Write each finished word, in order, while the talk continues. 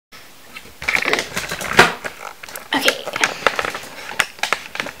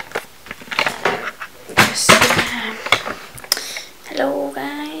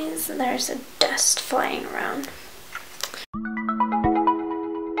there's a dust flying around.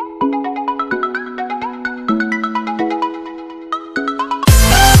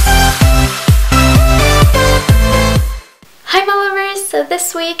 Hi my lovers, so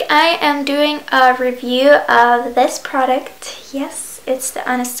this week I am doing a review of this product. Yes, it's the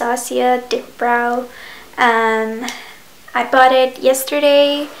Anastasia DipBrow. I bought it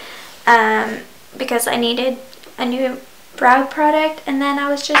yesterday because I needed a new brow product, and then I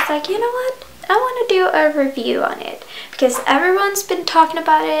was just like, you know what, I want to do a review on it because everyone's been talking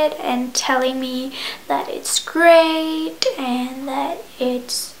about it and telling me that it's great and that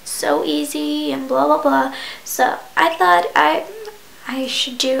it's so easy and blah blah blah. So I thought I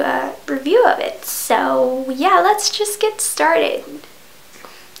should do a review of it. So yeah, let's just get started.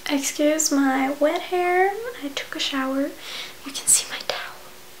 Excuse my wet hair, I took a shower. You can see my towel.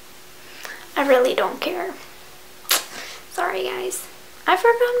 I really don't care. Sorry guys. I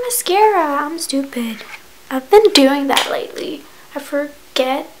forgot mascara. I'm stupid. I've been doing that lately. I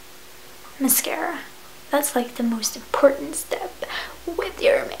forget mascara. That's like the most important step with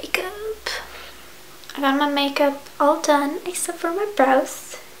your makeup. I got my makeup all done except for my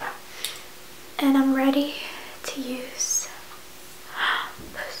brows. And I'm ready to use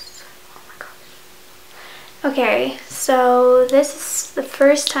this. Oh my gosh. Okay, so this is the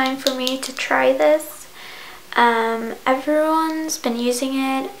first time for me to try this. Everyone's been using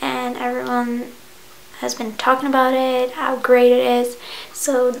it and everyone has been talking about it, how great it is.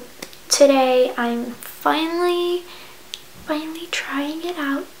 So today I'm finally trying it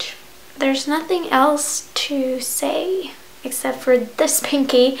out. There's nothing else to say except for this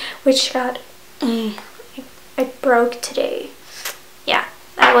pinky, which got it broke today. Yeah,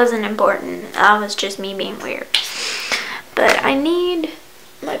 that wasn't important. That was just me being weird. But I need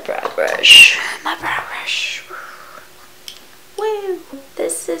my brow brush. My brow brush. Woo!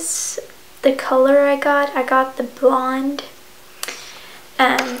 This is the color I got. I got the blonde.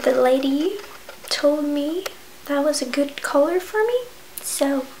 The lady told me that was a good color for me,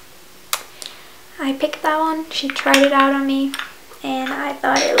 so I picked that one. She tried it out on me and I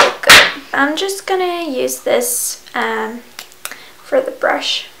thought it looked good. I'm just gonna use this for the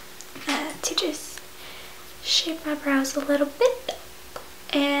brush to just shape my brows a little bit.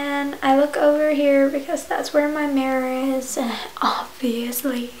 And I look over here because that's where my mirror is,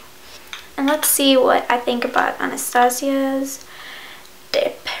 obviously. And let's see what I think about Anastasia's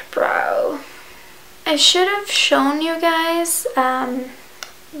DipBrow. I should have shown you guys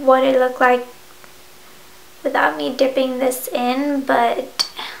what it looked like without me dipping this in,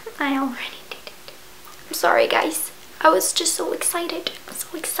 but I already did it. I'm sorry guys. I was just so excited. I'm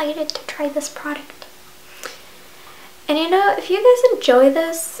so excited to try this product. And you know, if you guys enjoy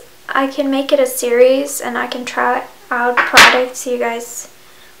this, I can make it a series and I can try out products you guys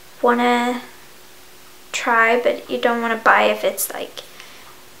want to try, but you don't want to buy if it's like,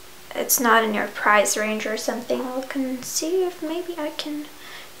 it's not in your price range or something. I can see if maybe I can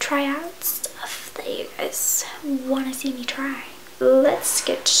try out stuff that you guys want to see me try. Let's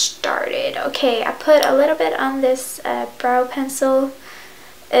get started. Okay, I put a little bit on this brow pencil.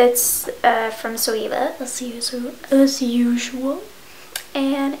 It's from Zoeva, as usual,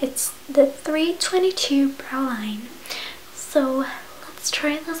 and it's the 322 brow line. So let's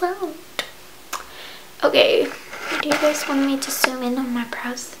try this out. Okay, do you guys want me to zoom in on my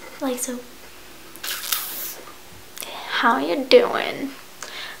brows like so? How you doing?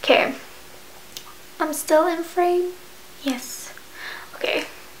 Okay, I'm still in frame. Yes. Okay.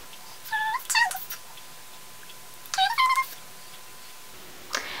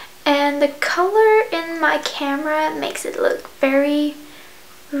 And the color in my camera makes it look very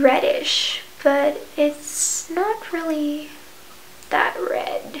reddish, but it's not really that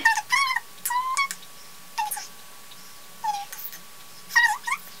red.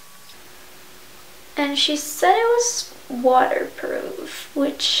 And she said it was waterproof,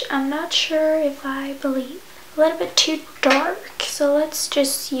 which I'm not sure if I believe. A little bit too dark, so let's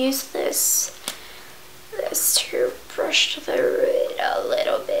just use this to brush the red a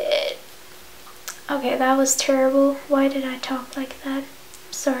little bit. Okay, that was terrible. Why did I talk like that?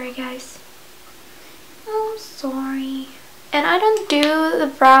 Sorry guys. Oh, sorry. And I don't do the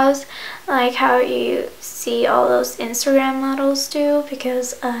brows like how you see all those Instagram models do,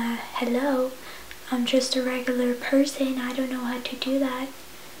 because hello, I'm just a regular person. I don't know how to do that.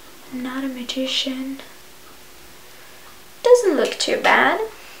 I'm not a magician. Doesn't look too bad.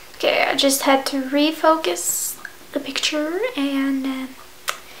 Okay, I just had to refocus the picture, and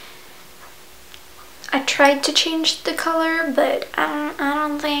I tried to change the color, but I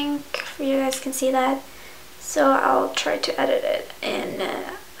don't think you guys can see that, so I'll try to edit it, and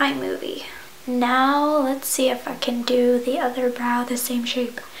iMovie. Now let's see if I can do the other brow the same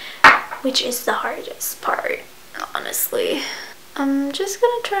shape, which is the hardest part, honestly. I'm just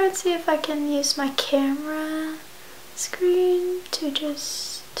gonna try and see if I can use my camera screen to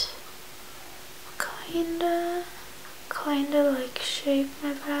just kinda like shape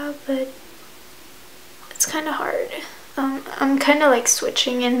my brow, but it's kinda hard. I'm kinda like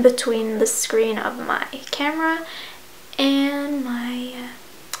switching in between the screen of my camera and my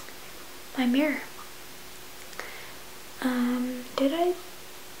mirror. Did I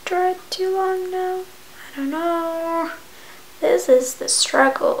draw it too long now? I don't know. This is the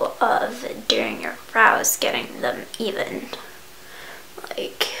struggle of doing your brows, getting them even.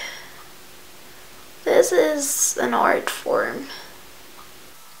 Like, this is an art form.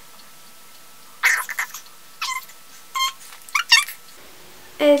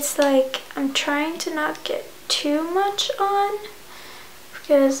 It's like I'm trying to not get too much on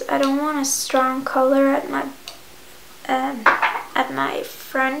because I don't want a strong color at my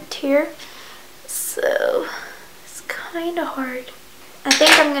front here, so it's kind of hard. I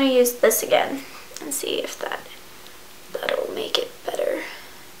think I'm gonna use this again and see if that'll make it better.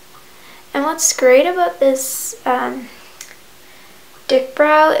 And what's great about this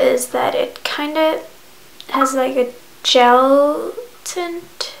DipBrow is that it kind of has like a gel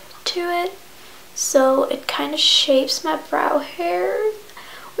tint to it, so it kind of shapes my brow hair,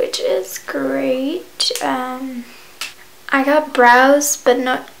 which is great. I got brows but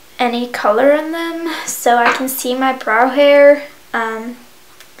not any color in them, so I can see my brow hair, and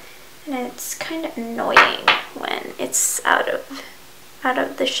it's kind of annoying when it's out of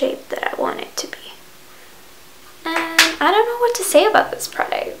the shape that I want it to be. And I don't know what to say about this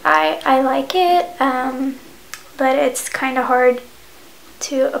product. I like it, but it's kind of hard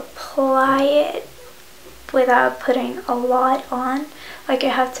to apply it without putting a lot on. Like, you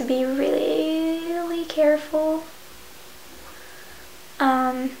have to be really careful.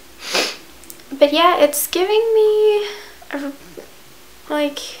 But yeah, it's giving me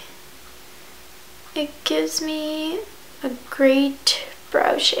it gives me a great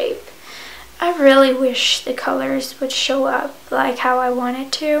brow shape. I really wish the colors would show up like how I want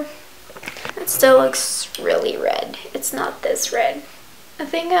it to. It still looks really red. It's not this red. I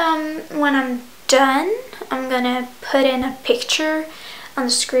think when I'm done, I'm gonna put in a picture on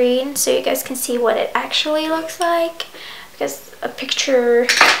the screen so you guys can see what it actually looks like, because a picture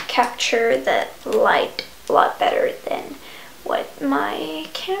captures the light a lot better than what my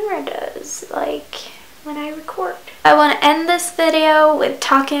camera does, like when I record. I want to end this video with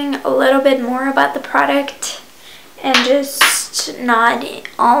talking a little bit more about the product and just not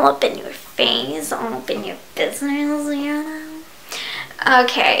all up in your face, all up in your business, you know?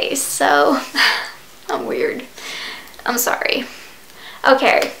 Okay, so I'm weird. I'm sorry.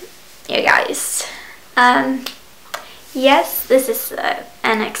 Okay, you guys. Yes, this is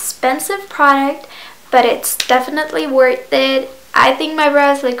an expensive product, but it's definitely worth it. I think my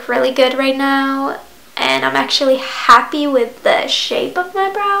brows look really good right now, and I'm actually happy with the shape of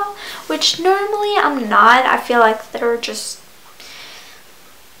my brow, which normally I'm not. I feel like they're just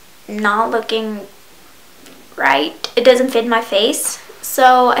not looking right. It doesn't fit my face.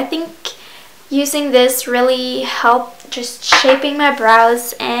 So I think using this really helped just shaping my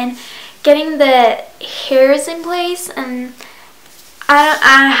brows and getting the hairs in place. And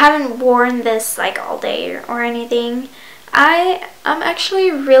I haven't worn this like all day or anything. I'm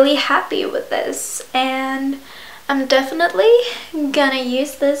actually really happy with this, and I'm definitely gonna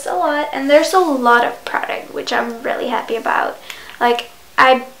use this a lot. And there's a lot of product which I'm really happy about. Like,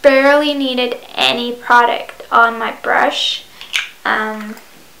 I barely needed any product on my brush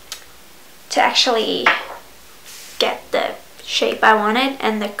to actually get the shape I wanted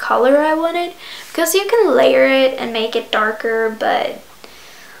and the color I wanted, because you can layer it and make it darker, but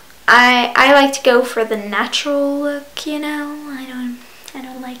I like to go for the natural look, you know. I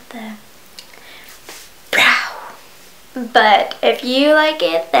don't like the brow. But if you like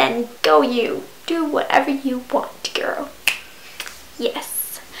it, then go you. Do whatever you want, girl.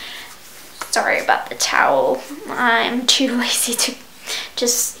 Yes. Sorry about the towel. I'm too lazy to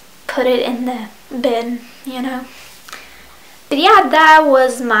just put it in the bin, you know. But yeah, that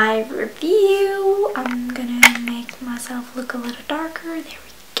was my review. I'm gonna make myself look a little darker. There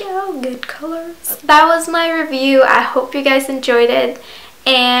we go, good colors. That was my review. I hope you guys enjoyed it,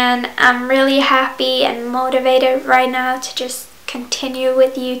 and I'm really happy and motivated right now to just continue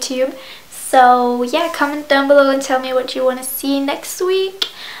with YouTube. So yeah, comment down below and tell me what you want to see next week.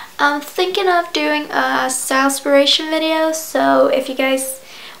 I'm thinking of doing a style-spiration video, so if you guys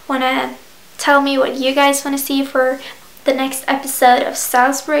want to tell me what you guys want to see for the next episode of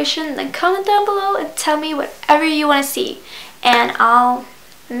Stylespiration, then comment down below and tell me whatever you want to see, and I'll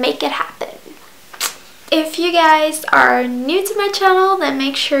make it happen. If you guys are new to my channel, then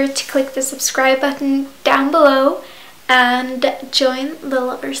make sure to click the subscribe button down below and join the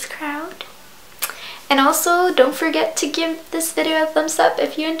lovers crowd. And also, don't forget to give this video a thumbs up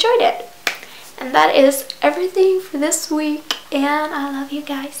if you enjoyed it. And that is everything for this week, and I love you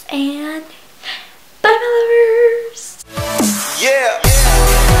guys, and bye my lovers!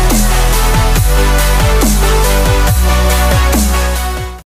 Yeah!